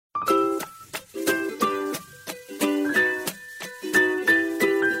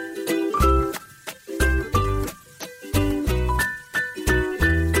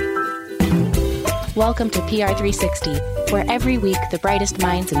Welcome to PR360, where every week the brightest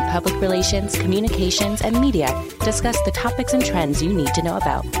minds in public relations, communications, and media discuss the topics and trends you need to know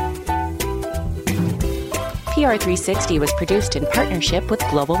about. PR360 was produced in partnership with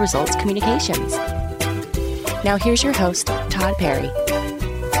Global Results Communications. Now here's your host, Todd Perry.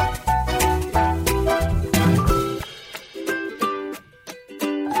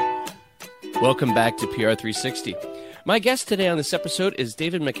 Welcome back to PR360. My guest today on this episode is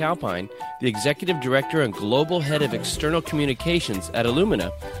David McAlpine, the Executive Director and Global Head of External Communications at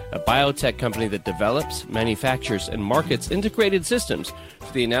Illumina, a biotech company that develops, manufactures, and markets integrated systems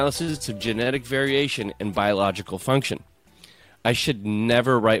for the analysis of genetic variation and biological function. I should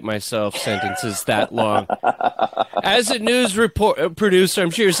never write myself sentences that long. As a news producer, I'm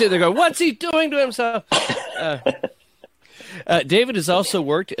sure you're sitting there going, what's he doing to himself? David has also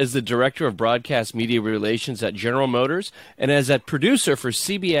worked as the Director of Broadcast Media Relations at General Motors and as a producer for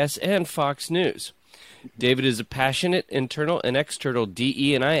CBS and Fox News. David is a passionate internal and external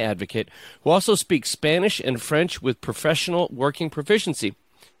DE&I advocate who also speaks Spanish and French with professional working proficiency,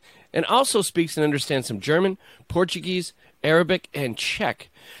 and also speaks and understands some German, Portuguese, Arabic, and Czech.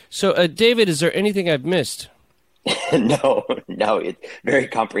 So, David, is there anything I've missed? No, it's very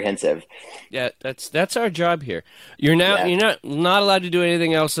comprehensive. Yeah, that's our job here. You're not allowed to do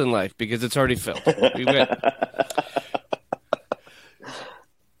anything else in life because it's already filled.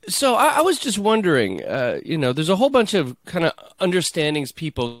 So I was just wondering, there's a whole bunch of kind of understandings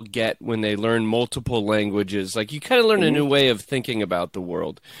people get when they learn multiple languages. Like you kind of learn a new way of thinking about the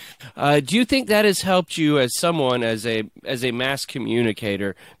world. Do you think that has helped you as someone, as a mass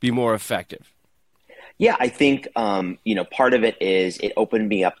communicator, be more effective? Yeah, I think, part of it is it opened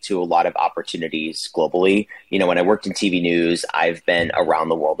me up to a lot of opportunities globally. When I worked in TV news, I've been around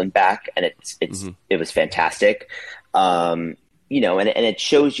the world and back, and it was fantastic. And it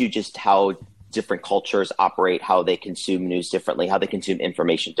shows you just how different cultures operate, how they consume news differently, how they consume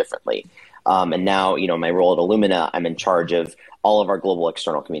information differently. And now, my role at Illumina, I'm in charge of all of our global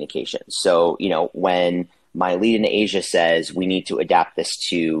external communications. So, when my lead in Asia says we need to adapt this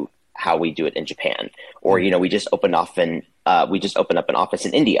to how we do it in Japan, or we just opened up an office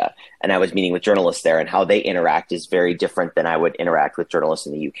in India, and I was meeting with journalists there, and how they interact is very different than I would interact with journalists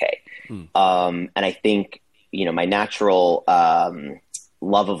in the UK. And I think my natural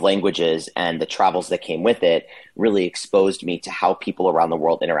love of languages and the travels that came with it really exposed me to how people around the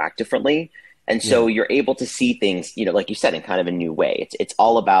world interact differently. And so you're able to see things, like you said, in kind of a new way. It's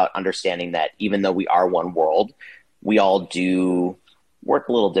all about understanding that even though we are one world, we all do work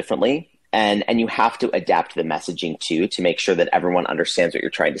a little differently, and you have to adapt the messaging to make sure that everyone understands what you're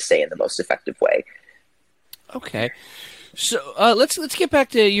trying to say in the most effective way. Okay, so let's get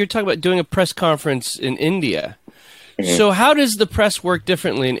back to you're talking about doing a press conference in India. So how does the press work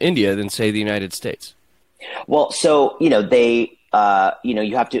differently in India than say the United States? Well, so they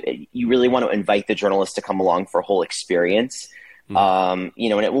you really want to invite the journalists to come along for a whole experience. And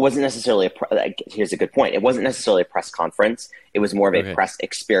it wasn't necessarily here's a good point. It wasn't necessarily a press conference. It was more of a press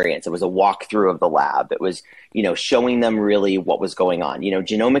experience. It was a walkthrough of the lab. It was, showing them really what was going on.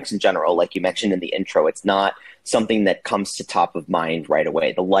 Genomics in general, like you mentioned in the intro, it's not something that comes to top of mind right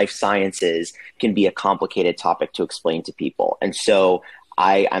away. The life sciences can be a complicated topic to explain to people. And so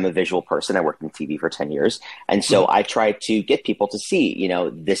I'm a visual person. I worked in TV for 10 years. And so I try to get people to see,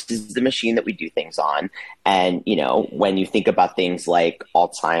 this is the machine that we do things on. And, when you think about things like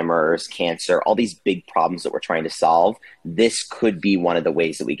Alzheimer's, cancer, all these big problems that we're trying to solve, this could be one of the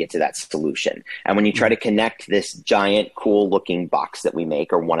ways that we get to that solution. And when you try to connect this giant, cool looking box that we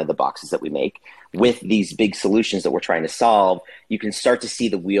make, or one of the boxes that we make, with these big solutions that we're trying to solve, you can start to see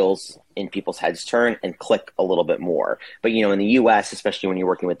the wheels in people's heads turn and click a little bit more. But, in the US, especially when you're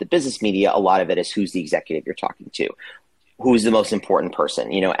working with the business media, a lot of it is who's the executive you're talking to. Who's the most important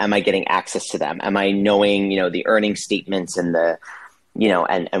person? Am I getting access to them? Am I knowing, the earnings statements and the,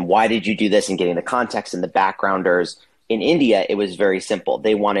 and why did you do this, and getting the context and the backgrounders. In India, it was very simple.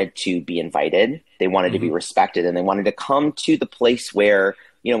 They wanted to be invited. They wanted to be respected, and they wanted to come to the place where,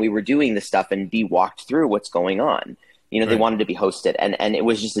 we were doing this stuff and be walked through what's going on. They wanted to be hosted, and it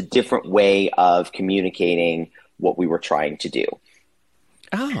was just a different way of communicating what we were trying to do.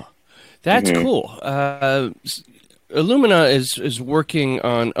 Oh, that's cool. Illumina is working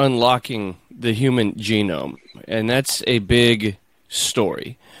on unlocking the human genome, and that's a big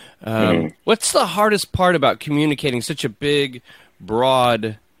story. What's the hardest part about communicating such a big,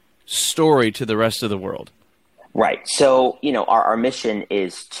 broad story to the rest of the world? Right. So, our mission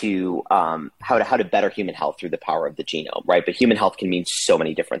is to how to better human health through the power of the genome, right? But human health can mean so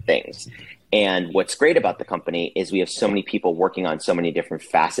many different things. And what's great about the company is we have so many people working on so many different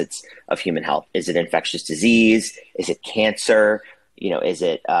facets of human health. Is it infectious disease? Is it cancer? Is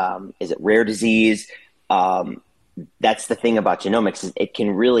it rare disease? That's the thing about genomics, is it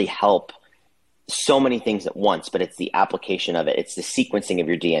can really help so many things at once, but it's the application of it. It's the sequencing of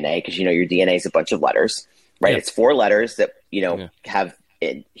your DNA, because your DNA is a bunch of letters, right? Yeah. It's 4 letters that have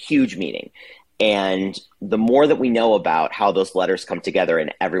a huge meaning. And the more that we know about how those letters come together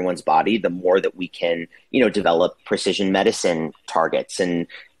in everyone's body, the more that we can, develop precision medicine targets and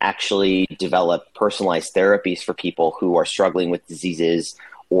actually develop personalized therapies for people who are struggling with diseases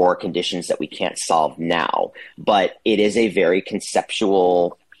or conditions that we can't solve now. But it is a very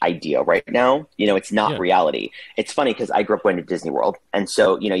conceptual idea right now. It's not reality. It's funny because I grew up going to Disney World. And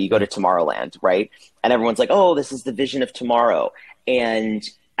so, you go to Tomorrowland, right? And everyone's like, oh, this is the vision of tomorrow. And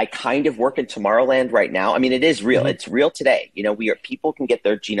I kind of work in Tomorrowland right now. I mean, it is real. Mm-hmm. It's real today. People can get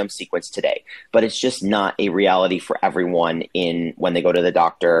their genome sequenced today, but it's just not a reality for everyone when they go to the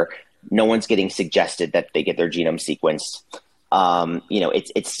doctor. No one's getting suggested that they get their genome sequenced.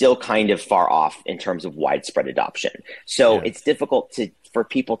 It's still kind of far off in terms of widespread adoption. So it's difficult for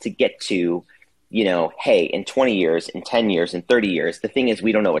people to get to, hey, in 20 years, in 10 years, in 30 years. The thing is,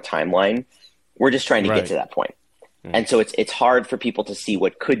 we don't know a timeline. We're just trying to get to that point. And so it's hard for people to see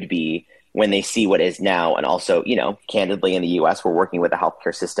what could be when they see what is now. And also, candidly, in the US, we're working with a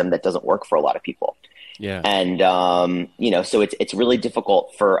healthcare system that doesn't work for a lot of people. Yeah. And, so it's really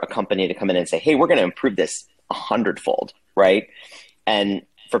difficult for a company to come in and say, hey, we're going to improve this 100-fold, right? And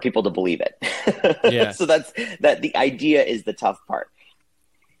for people to believe it. Yeah. So that the idea is the tough part.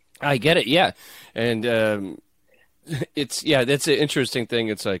 I get it. Yeah. And that's an interesting thing.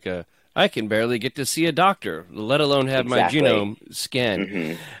 It's like I can barely get to see a doctor, let alone have my genome scanned.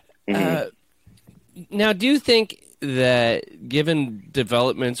 Mm-hmm. Mm-hmm. Now, do you think that given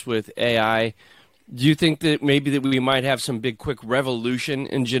developments with AI, do you think that maybe that we might have some big quick revolution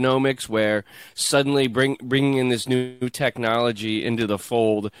in genomics where suddenly bringing in this new technology into the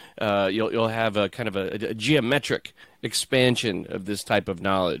fold, you'll have a kind of a geometric expansion of this type of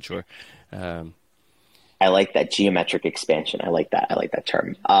knowledge? Or I like that, geometric expansion. I like that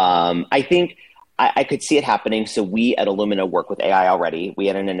term. I think I could see it happening. So we at Illumina work with AI already. We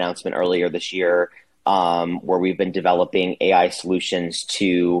had an announcement earlier this year where we've been developing AI solutions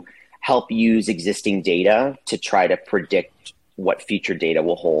to help use existing data to try to predict what future data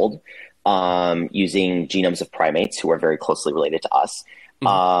will hold, using genomes of primates who are very closely related to us.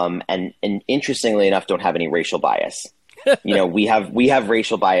 Mm-hmm. And interestingly enough, don't have any racial bias. We have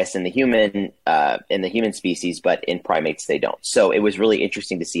racial bias in the human species, but in primates they don't. So it was really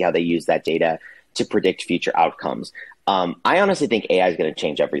interesting to see how they use that data to predict future outcomes. I honestly think AI is going to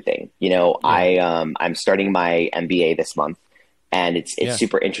change everything. I'm starting my MBA this month, and it's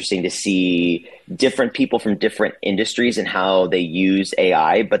super interesting to see different people from different industries and how they use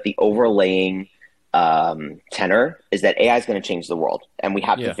AI. But the overlaying tenor is that AI is going to change the world, and we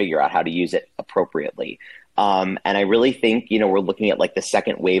have to figure out how to use it appropriately. And I really think, we're looking at like the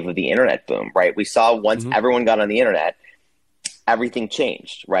second wave of the internet boom, right? We saw once everyone got on the internet, everything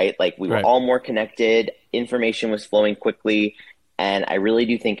changed, right? Like we were all more connected, information was flowing quickly. And I really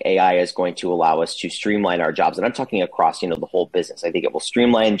do think AI is going to allow us to streamline our jobs. And I'm talking across, the whole business. I think it will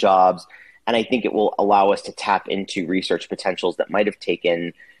streamline jobs. And I think it will allow us to tap into research potentials that might have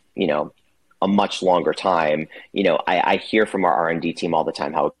taken, a much longer time. I hear from our R&D team all the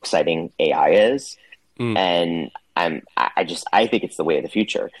time how exciting AI is. And I think it's the way of the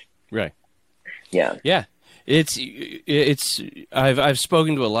future. Right. Yeah. Yeah. I've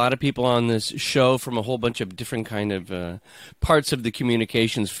spoken to a lot of people on this show from a whole bunch of different kind of parts of the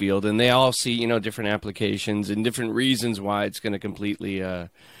communications field, and they all see, different applications and different reasons why it's going to completely,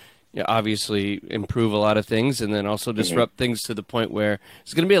 obviously improve a lot of things, and then also disrupt things to the point where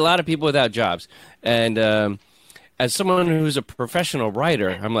there's going to be a lot of people without jobs. And as someone who's a professional writer,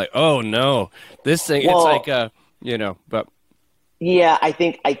 I'm like, oh no, this thing, it's like, but. Yeah, I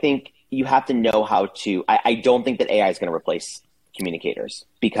think you have to know how to, I don't think that AI is going to replace communicators,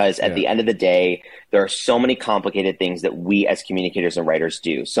 because at the end of the day, there are so many complicated things that we as communicators and writers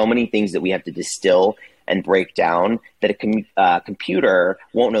do, so many things that we have to distill and break down that a computer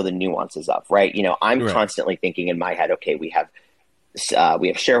won't know the nuances of, right? I'm constantly thinking in my head, okay, we have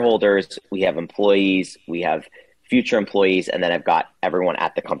shareholders, we have employees, we have future employees, and then I've got everyone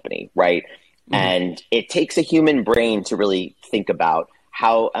at the company, right? And it takes a human brain to really think about,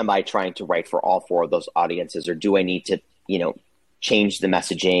 how am I trying to write for all 4 of those audiences? Or do I need to, change the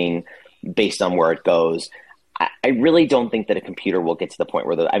messaging based on where it goes? I really don't think that a computer will get to the point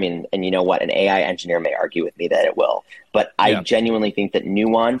where I mean, and you know what, an AI engineer may argue with me that it will, but I Yeah. genuinely think that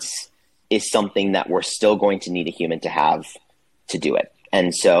nuance is something that we're still going to need a human to have to do it.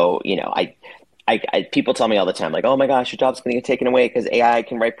 And so, people tell me all the time, like, oh my gosh, your job's going to get taken away because AI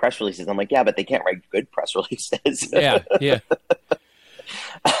can write press releases. I'm like, yeah, but they can't write good press releases. Yeah. Yeah.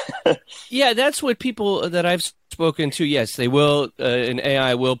 Yeah. That's what people that I've spoken to. Yes, they will. An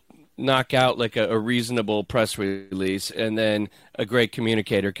AI will knock out like a reasonable press release, and then a great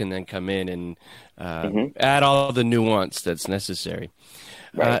communicator can then come in and add all the nuance that's necessary.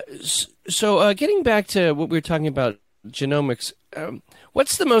 Right. So getting back to what we were talking about, genomics,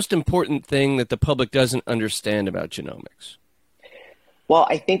 what's the most important thing that the public doesn't understand about genomics? Well,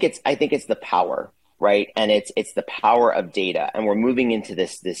 I think it's the power, right? And it's the power of data. And we're moving into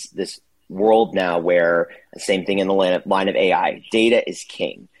this world now where the same thing in the line of AI, data is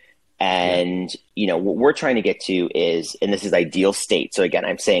king. And, what we're trying to get to is, and this is ideal state. So again,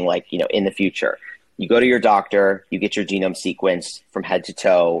 I'm saying like, in the future, you go to your doctor, you get your genome sequenced from head to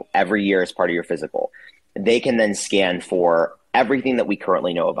toe every year as part of your physical. They can then scan for everything that we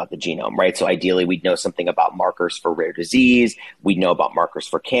currently know about the genome, right? So ideally, we'd know something about markers for rare disease. We'd know about markers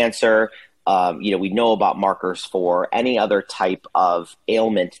for cancer. We'd know about markers for any other type of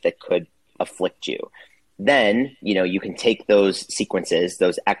ailment that could afflict you. Then, you can take those sequences,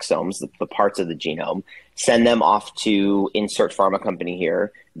 those exomes, the parts of the genome, send them off to insert pharma company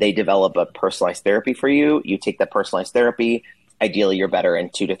here. They develop a personalized therapy for you. You take that personalized therapy. Ideally, you're better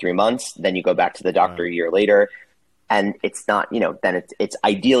in 2 to 3 months. Then you go back to the doctor a year later. And it's not, then it's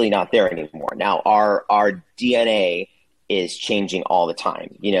ideally not there anymore. Now, our DNA is changing all the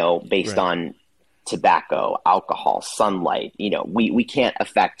time, based on tobacco, alcohol, sunlight. We can't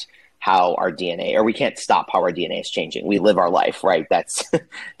affect how our DNA, or we can't stop how our DNA is changing. We live our life, right? That's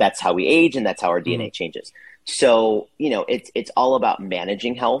how we age, and that's how our DNA changes. So, it's all about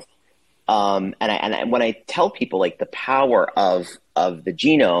managing health. And when I tell people like the power of the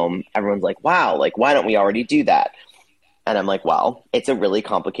genome, everyone's like, wow, like, why don't we already do that? And I'm like, well, it's a really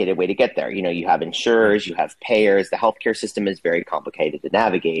complicated way to get there. You have insurers, you have payers, the healthcare system is very complicated to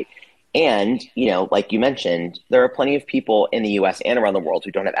navigate. And, like you mentioned, there are plenty of people in the US and around the world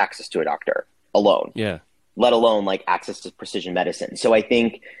who don't have access to a doctor alone. Yeah. Let alone like access to precision medicine. So I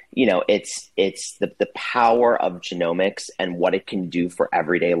think, it's the power of genomics and what it can do for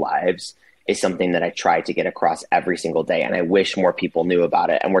everyday lives is something that I try to get across every single day. And I wish more people knew about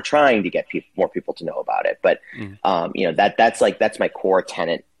it. And we're trying to get more people to know about it. But, that's my core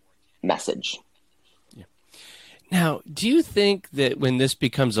tenet message. Yeah. Now, do you think that when this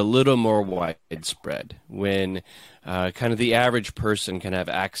becomes a little more widespread, when kind of the average person can have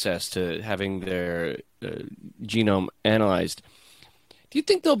access to having their genome analyzed, do you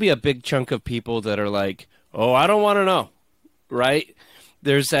think there'll be a big chunk of people that are like, oh, I don't want to know, right?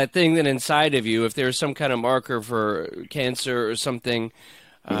 There's that thing that inside of you, if there's some kind of marker for cancer or something,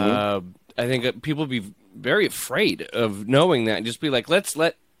 I think people would be very afraid of knowing that and just be like, let's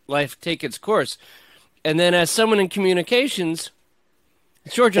let life take its course. And then as someone in communications,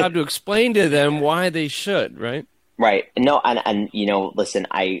 it's your job to explain to them why they should, right? Right. No, and listen,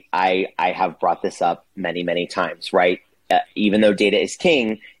 I have brought this up many, many times, right? Even though data is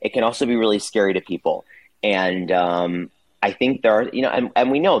king, it can also be really scary to people. And I think there are,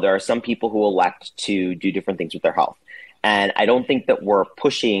 and we know there are some people who elect to do different things with their health. And I don't think that we're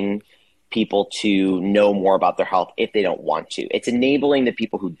pushing people to know more about their health if they don't want to. It's enabling the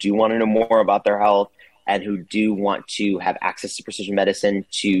people who do want to know more about their health and who do want to have access to precision medicine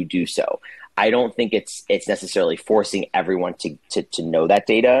to do so. I don't think it's necessarily forcing everyone to know that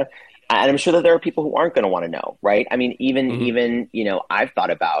data. And I'm sure that there are people who aren't going to want to know, right? I mean, even I've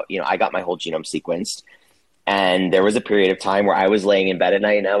thought about, I got my whole genome sequenced, and there was a period of time where I was laying in bed at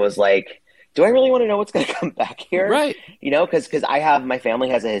night and I was like, do I really want to know what's going to come back here? Right. Because my family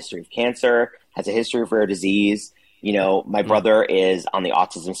has a history of cancer, has a history of rare disease. My brother is on the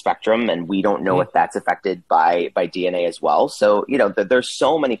autism spectrum, and we don't know if that's affected by DNA as well. So, there's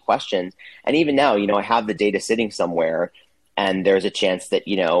so many questions. And even now, I have the data sitting somewhere, and there's a chance that,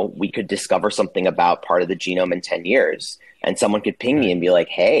 we could discover something about part of the genome in 10 years. And someone could ping me and be like,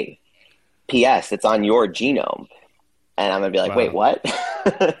 hey, P.S., it's on your genome. And I'm going to be like, wait, what?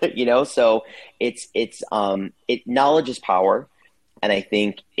 So knowledge is power. And I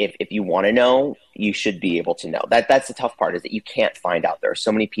think if you want to know, you should be able to know. That's the tough part, is that you can't find out. There are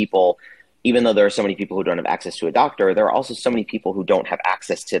so many people, even though there are so many people who don't have access to a doctor, there are also so many people who don't have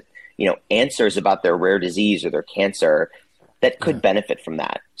access to, answers about their rare disease or their cancer that could benefit from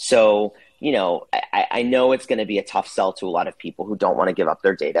that. So I know it's going to be a tough sell to a lot of people who don't want to give up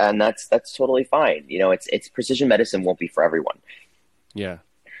their data, and that's totally fine. It's precision medicine won't be for everyone. Yeah.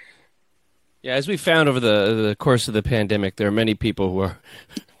 Yeah, as we found over the course of the pandemic, there are many people who are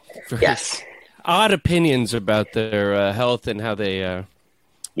yes, odd opinions about their health and how they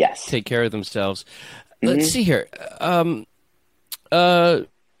yes, take care of themselves. Mm-hmm. Let's see here. Going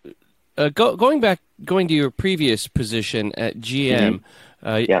to your previous position at GM,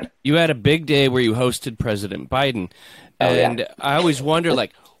 you had a big day where you hosted President Biden, and I always wonder,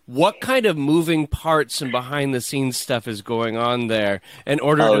 like, what kind of moving parts and behind the scenes stuff is going on there in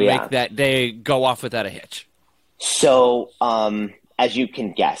order to make that day go off without a hitch? So, as you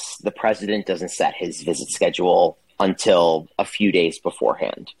can guess, the president doesn't set his visit schedule until a few days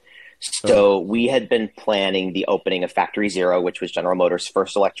beforehand. So we had been planning the opening of Factory Zero, which was General Motors'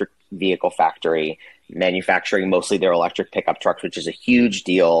 first electric vehicle factory, manufacturing mostly their electric pickup trucks, which is a huge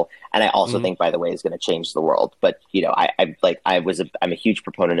deal. And I also think, by the way, is going to change the world. But, I'm a huge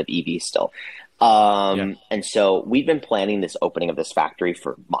proponent of EVs still. And so we've been planning this opening of this factory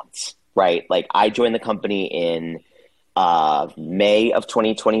for months, right? Like, I joined the company in May of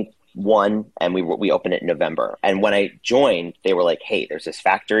 2021, and we opened it in November. And when I joined, they were like, hey, there's this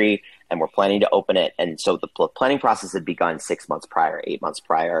factory and we're planning to open it. And so the planning process had begun 6 months prior, 8 months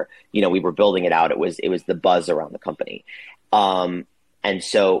prior. We were building it out. It was the buzz around the company. And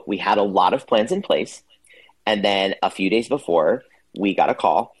so we had a lot of plans in place. And then a few days before, we got a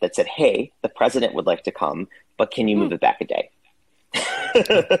call that said, hey, the president would like to come, but can you move it back a day?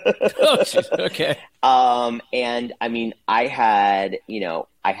 Oh, geez. Okay. And I mean, I had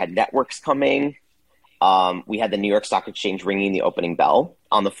networks coming. We had the New York Stock Exchange ringing the opening bell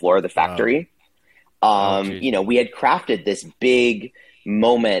on the floor of the factory. We had crafted this big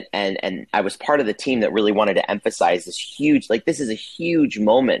moment, and I was part of the team that really wanted to emphasize this huge, this is a huge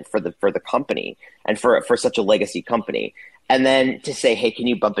moment for the company and for such a legacy company. And then to say, hey, can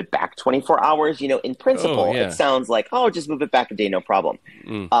you bump it back 24 hours? In principle, it sounds like, just move it back a day, no problem.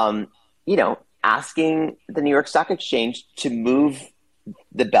 Asking the New York Stock Exchange to move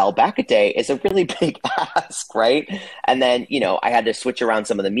the bell back a day is a really big ask, right? And then, I had to switch around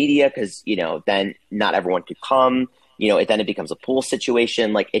some of the media because, then not everyone could come. It becomes a pool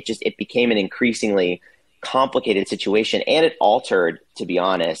situation. It became an increasingly complicated situation, and it altered, to be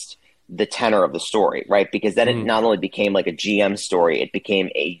honest, the tenor of the story, right? Because then it not only became like a GM story, it became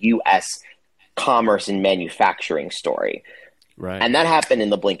a U.S. commerce and manufacturing story. Right. And that happened in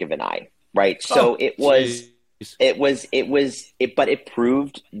the blink of an eye, right? So but it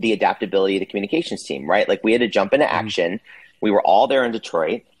proved the adaptability of the communications team, right? Like, we had to jump into action. We were all there in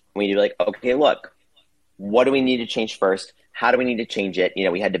Detroit. We had to be like, okay, look, what do we need to change first? How do we need to change it?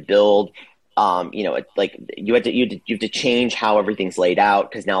 We had to build, you have to change how everything's laid out,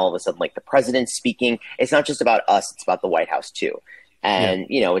 because now all of a sudden, the president's speaking. It's not just about us; it's about the White House too. And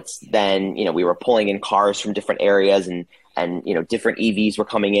it's then we were pulling in cars from different areas, and different EVs were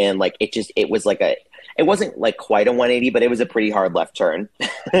coming in. It wasn't quite a 180, but it was a pretty hard left turn,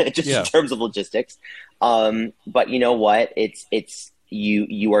 in terms of logistics. But you know what? It's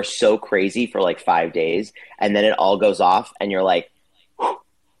you are so crazy for 5 days, and then it all goes off, and you're like,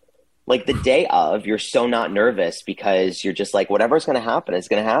 the day of, you're so not nervous because you're just whatever's going to happen is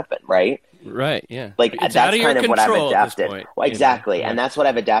going to happen, right? Right. Yeah. That's kind of what I've adapted. Well, exactly. Yeah. And that's what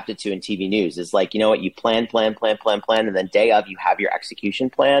I've adapted to in TV news is you know what, you plan. And then day of, you have your execution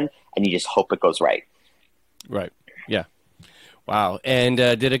plan and you just hope it goes right. Right. Yeah. Wow. And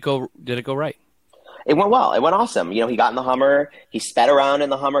did it go right? It went well. It went awesome. He got in the Hummer. He sped around in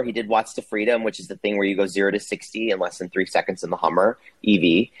the Hummer. He did Watts to Freedom, which is the thing where you go 0 to 60 in less than 3 seconds in the Hummer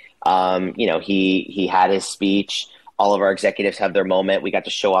EV. He had his speech. All of our executives have their moment. We got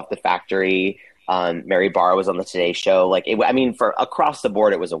to show off the factory. Mary Barra was on the Today Show. For across the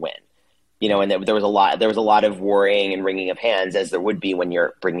board, it was a win. And there was a lot of worrying and wringing of hands, as there would be when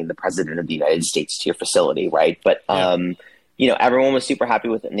you're bringing the president of the United States to your facility, right? But everyone was super happy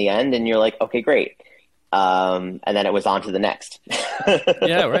with it in the end, and you're like, okay, great. And then it was on to the next.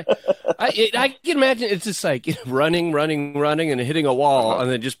 Yeah, right. I can imagine it's just running and hitting a wall, and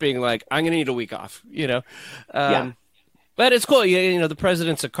then just being like, I'm going to need a week off, But it's cool. The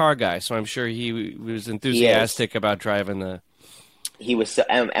president's a car guy, so I'm sure he was enthusiastic about driving the. He was,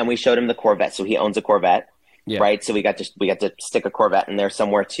 and we showed him the Corvette. So he owns a Corvette, right? So we got to stick a Corvette in there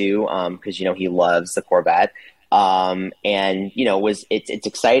somewhere too, because he loves the Corvette. It's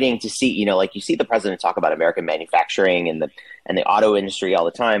exciting to see, you see the president talk about American manufacturing and the auto industry all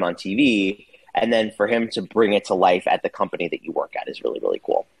the time on TV. And then for him to bring it to life at the company that you work at is really, really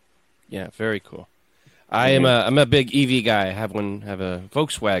cool. Yeah. Very cool. I'm a big EV guy. I have a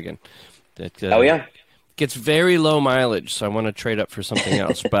Volkswagen That Oh yeah. Gets very low mileage, so I want to trade up for something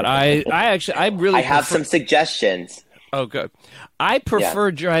else. But I have some suggestions. Oh, good. I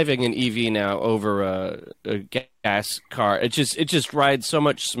prefer driving an EV now over a gas car. It just rides so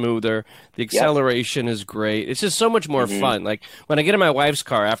much smoother. The acceleration is great. It's just so much more fun. Like when I get in my wife's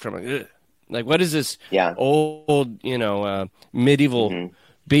car after, I'm like, ugh. Like, what is this old, medieval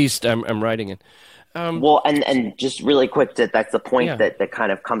beast I'm riding in? Well, and just really quick, that's the point that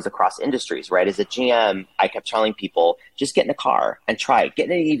kind of comes across industries, right? As a GM, I kept telling people, just get in a car and try it. Get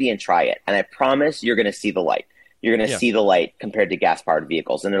in an EV and try it. And I promise you're going to see the light. You're going to see the light compared to gas-powered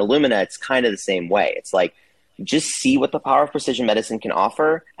vehicles. And at Illumina, it's kind of the same way. It's like, just see what the power of precision medicine can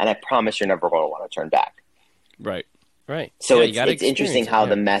offer, and I promise you're never going to want to turn back. Right. Right. So it's interesting how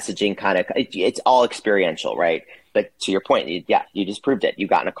the messaging kind of, it's all experiential, right? But to your point, you just proved it. You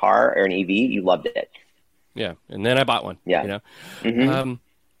got in a car or an EV, you loved it. Yeah, and then I bought one. Yeah.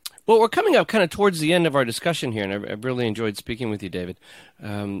 Well, we're coming up kind of towards the end of our discussion here, and I've really enjoyed speaking with you, David.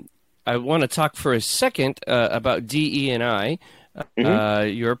 I want to talk for a second about DE&I.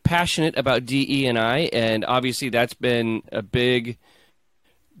 You're passionate about DE&I, and obviously that's been a big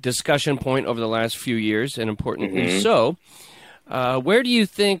discussion point over the last few years, and importantly so. Where do you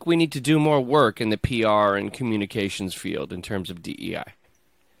think we need to do more work in the PR and communications field in terms of DEI?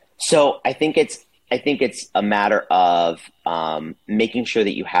 So I think it's a matter of making sure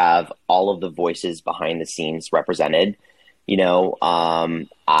that you have all of the voices behind the scenes represented. I'm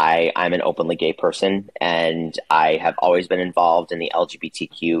an openly gay person, and I have always been involved in the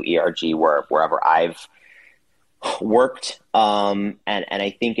LGBTQ ERG wherever I've worked. And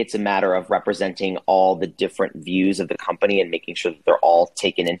I think it's a matter of representing all the different views of the company and making sure that they're all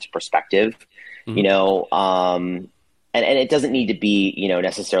taken into perspective, and it doesn't need to be,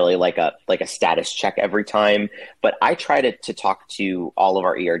 necessarily like a status check every time, but I try to talk to all of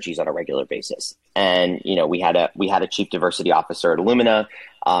our ERGs on a regular basis. And, we had a chief diversity officer at Illumina,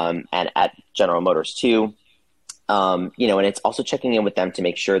 and at General Motors too. And it's also checking in with them to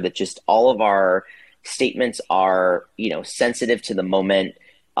make sure that just all of our statements are, sensitive to the moment.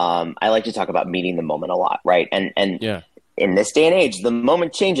 I like to talk about meeting the moment a lot, right? And in this day and age, the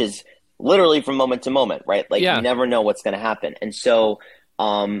moment changes literally from moment to moment, right? Like you never know what's going to happen. And so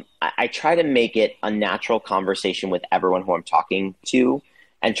I try to make it a natural conversation with everyone who I'm talking to,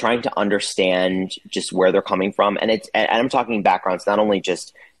 and trying to understand just where they're coming from. And I'm talking backgrounds, not only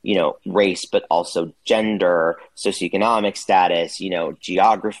just, race, but also gender, socioeconomic status,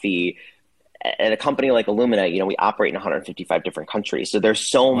 geography. At a company like Illumina, we operate in 155 different countries. So there's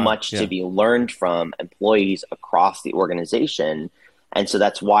so much to be learned from employees across the organization. And so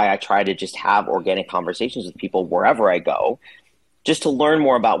that's why I try to just have organic conversations with people wherever I go, just to learn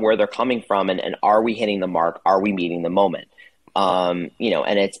more about where they're coming from, and are we hitting the mark? Are we meeting the moment? And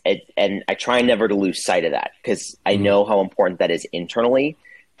I try never to lose sight of that, because I know how important that is internally.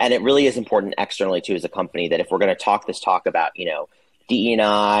 And it really is important externally too, as a company, that if we're going to talk this talk about,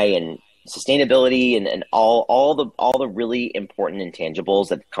 DE&I and sustainability and all the really important intangibles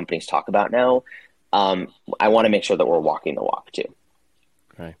that companies talk about now, I want to make sure that we're walking the walk too.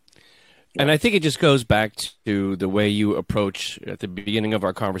 Right. And I think it just goes back to the way you approach at the beginning of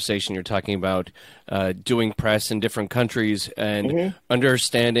our conversation. You're talking about doing press in different countries and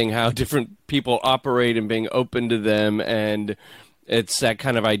understanding how different people operate and being open to them. And it's that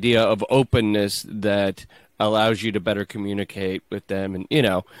kind of idea of openness that allows you to better communicate with them. And,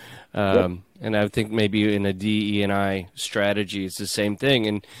 and I think maybe in a DE&I strategy, it's the same thing.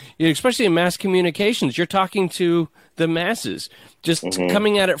 And especially in mass communications, you're talking to the masses. Just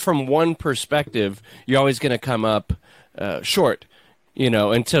coming at it from one perspective, you're always going to come up short,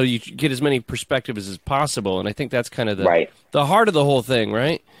 until you get as many perspectives as possible. And I think that's kind of the heart of the whole thing,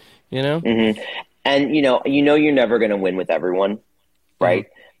 right? And, you're never going to win with everyone, right?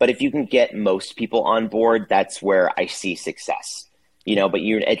 But if you can get most people on board, that's where I see success. But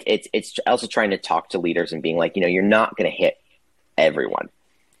it's also trying to talk to leaders and being like, you're not going to hit everyone,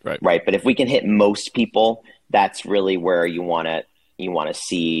 right? But if we can hit most people, that's really where you want to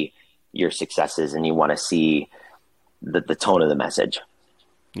see your successes, and you want to see the tone of the message.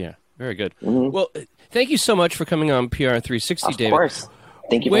 Yeah, very good. Well, thank you so much for coming on PR360, David. Of course.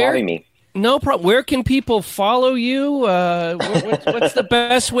 Thank you for having me. No problem. Where can people follow you? What's the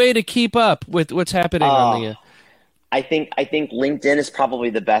best way to keep up with what's happening on the? I think LinkedIn is probably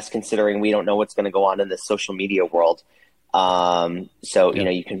the best, considering we don't know what's going to go on in the social media world. So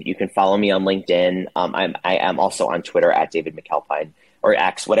you can follow me on LinkedIn. I am also on Twitter at David McAlpine, or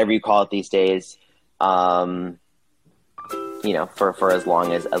X, whatever you call it these days. For as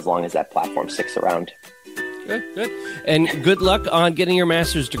long as that platform sticks around. Good. And good luck on getting your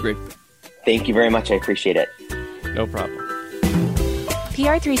master's degree. Thank you very much. I appreciate it. No problem.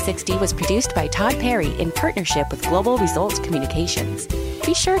 PR360 was produced by Todd Perry in partnership with Global Results Communications.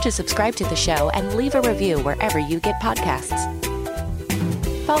 Be sure to subscribe to the show and leave a review wherever you get podcasts.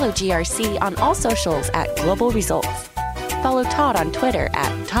 Follow GRC on all socials at Global Results. Follow Todd on Twitter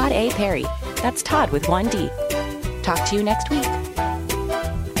at Todd A. Perry. That's Todd with one D. Talk to you next week.